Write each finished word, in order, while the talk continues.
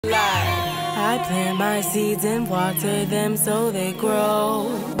I plant my seeds and water them so they grow.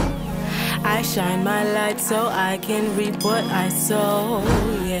 I shine my light so I can reap what I sow,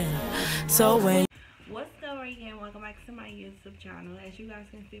 yeah. So when... What's up again? Welcome back to my YouTube channel. As you guys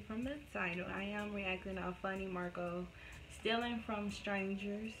can see from the title, I am reacting to a funny Marco stealing from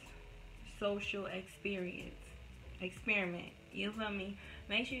strangers social experiment. You feel me?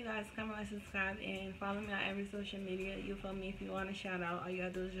 Make sure you guys comment, like, subscribe, and follow me on every social media. You feel me? If you want a shout out, all you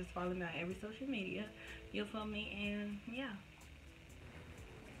gotta do is just follow me on every social media. You feel me? And yeah.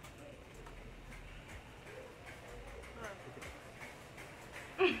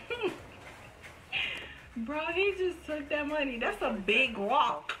 Bro, he just took that money. That's a big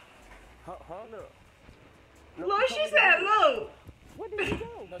rock. Look, she said, look. What did you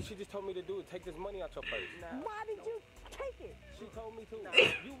do? No, she just told me to do it. Take this money out your purse. No. Why did you take it? She told me to. No.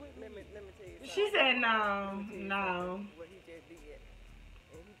 You with me? Let me tell you something. She said no. What he just did.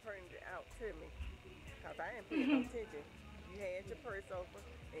 And he turned it out to me. Because I ain't paying no attention. You had your purse open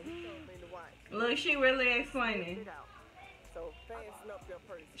and he told me to watch. Look, she really explaining. So fasten up your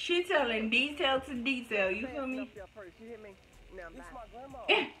purse. She telling detail to detail. You feel me? Fasten up your purse. You hear me? Now, This my grandma.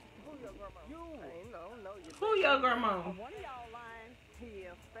 Who your grandma? You. I ain't no you. Who your grandma? One of y'all lying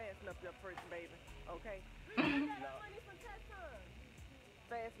here. Fasten up your purse, baby. Okay?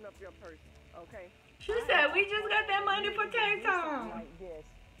 Fasten up your purse. Okay? She said we just got that money for tax time. Like this.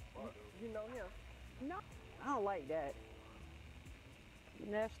 You know him? No. I don't like that.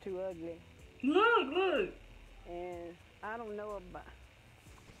 That's too ugly. Look. And I don't know about.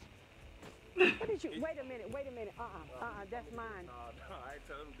 What did you? Wait a minute. That's mine. No, I ain't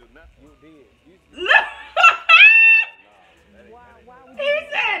telling him to do nothing. You did. Why would He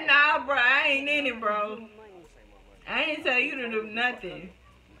said, nah, bro, I ain't in it, bro. I ain't tell you to do nothing.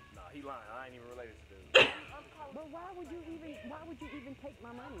 Nah, he lying. I ain't even related to this. But why would you even take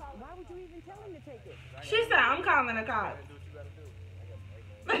my money? Why would you even tell him to take it? She said, I'm calling the cops. Do what you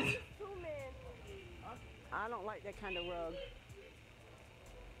gotta do. Two men. I don't like that kind of rug.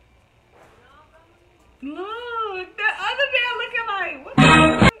 Look, that other man looking like, what the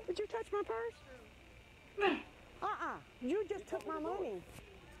fuck? Did you touch my purse? You just took my money.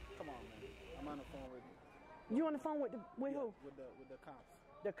 Come on, man. I'm on the phone with you. You on the phone with who? With the cops.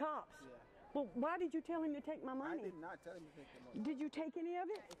 The cops. Yeah. Well, why did you tell him to take my I money? did not tell him to take the money. Did you take any of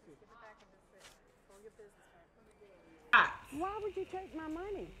it? Cops. Why would you take my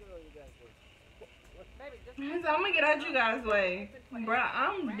money? So I'm gonna get out you guys' way. Bro,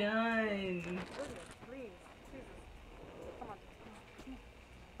 I'm done.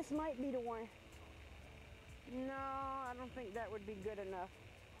 This might be the one. No, I don't think that would be good enough.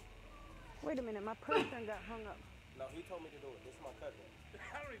 Wait a minute, my purse done got hung up. No, he told me to do it. This is my cousin.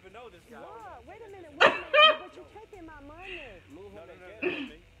 I don't even know this guy. What? Wait a minute, but you're taking my money. Me and him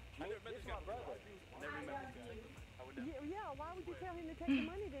together. I never met this guy. Brother. Never met this guy. Yeah, why would you tell him to take the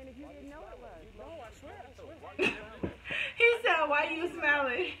money then if you didn't know it was? No, I swear. He said, why you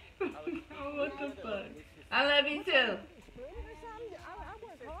smiling? Oh, what the fuck? I love you too. I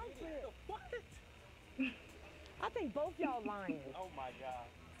worked hard for it. What? I think both y'all lying. Oh my God.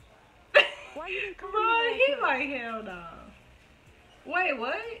 Why you didn't call me? Bro, he last like, hell no. Wait,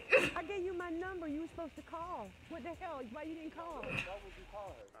 what? I gave you my number. You were supposed to call. What the hell? Why you didn't call? Why would you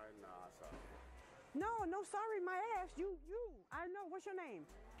call her? Nah, sorry. No, sorry, my ass. You. I know. What's your name?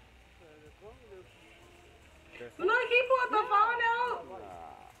 Look, he pulled the phone out.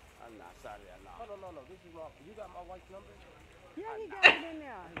 Nah, I'm not sorry. Hold on, no. This is wrong. You got my wife's number? Yeah, he got it in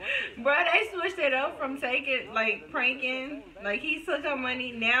there. Bro, they switched it up from taking, like, pranking. Like, he took her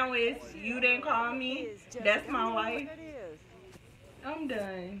money. Now it's, you didn't call me. That's my wife. What that is. I'm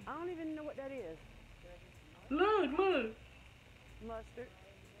done. I don't even know what that is. Look. Mustard.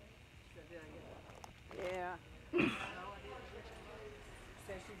 Yeah.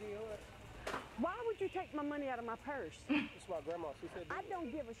 Why would you take my money out of my purse? This is my grandma. She said I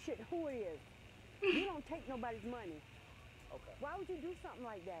don't give a shit who it is. You don't take nobody's money. Okay. Why would you do something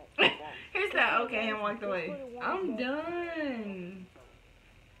like that? He said, okay, and walked away. I'm done.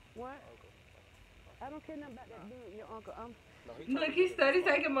 What? I don't care nothing about that dude, your uncle. Look, he steady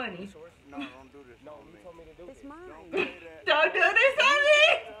taking money. No, don't do this. No, you told me to do It's this. mine. Don't do this on me.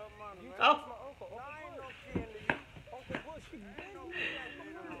 Oh.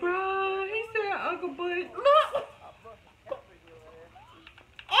 Bro, he said Uncle Bush. Look.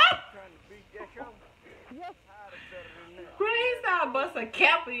 Oh. Bro, he said bust a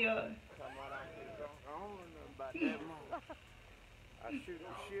cap of you. I shoot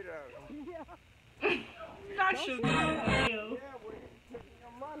the shit out of him. Not shooting you.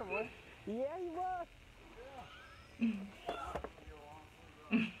 Yeah, he was.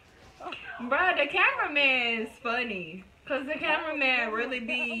 Bro, the cameraman is funny. Cause the cameraman really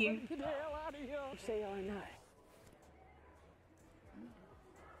be. Get the hell out of here. Say or not.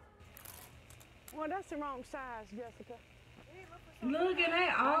 Well, that's the wrong size, Jessica. Look, and they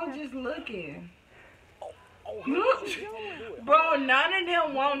all just looking. Look, bro, none of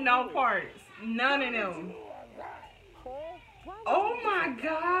them want no parts. None of them. Oh my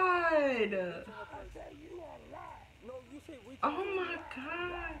god. Oh my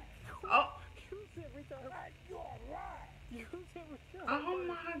god. Oh. Oh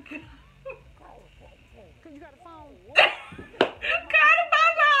my god. You got a phone? Call the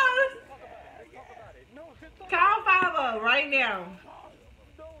Bubbles. Call 50 right now.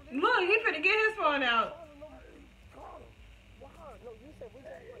 Look, he finna get his phone out.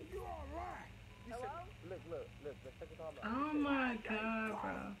 Oh my god,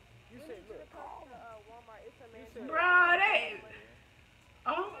 bro. Bro, they.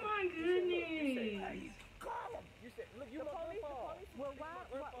 Oh my goodness. Well, why?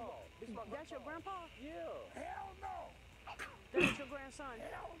 That's your grandpa? Yeah. Hell no. That's your grandson?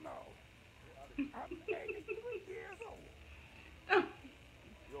 Hell no. I'm 83 years old.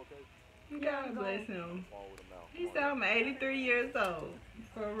 You okay? God bless him. He said I'm 83 years old.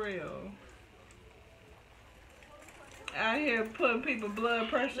 For real. Out here putting people's blood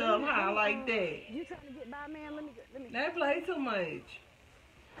pressure up high like that. You trying to get by, man? Let me. They play too much.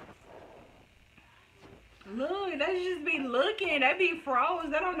 Look, they just be looking. They be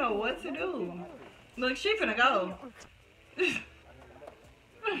froze. They don't know what to do. Look, she finna go. Whoa,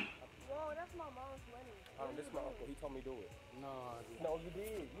 that's my mom's money. This is my uncle. He told me to do it. No, No, you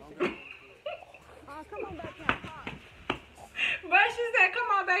did. You said, Come on back here. But she said, come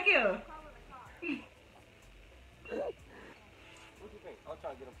on back here. what do you think? I'm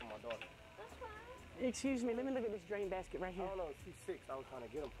trying to get him for my daughter. Excuse me. Let me look at this drain basket right I here. don't know. She's 6. I was trying to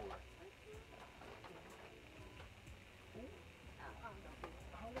get him for her.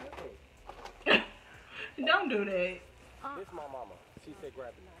 Don't do that. This is my mama. She said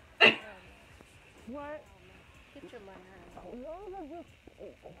grab it. What? Get your money.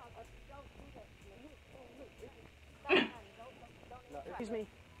 Excuse me.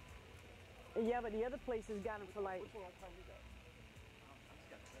 Yeah, but the other places got them for like.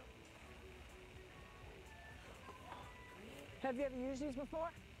 Have you ever used these before?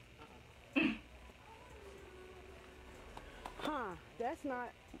 Huh? That's not.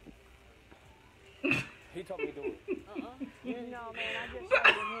 He told me to do it. No, man. I just saw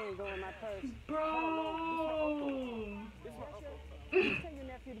your hand go in my purse. Bro. This is my uncle. Tell your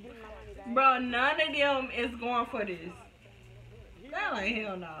nephew to give me my money back. Bro, none of them is going for this. They're like,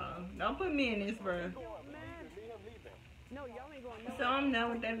 hell no. Don't put me in this, bro. Man. No, y'all ain't going nowhere. So I'm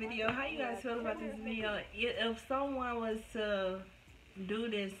done with that video. How you guys feel about this video? If someone was to do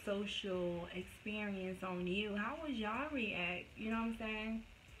this social experience on you, how would y'all react? You know what I'm saying?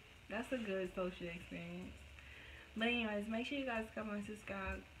 That's a good social experience. But anyways, make sure you guys comment and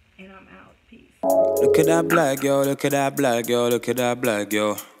subscribe. And I'm out. Peace. Look at that black girl, look at that black girl, look at that black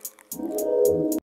girl.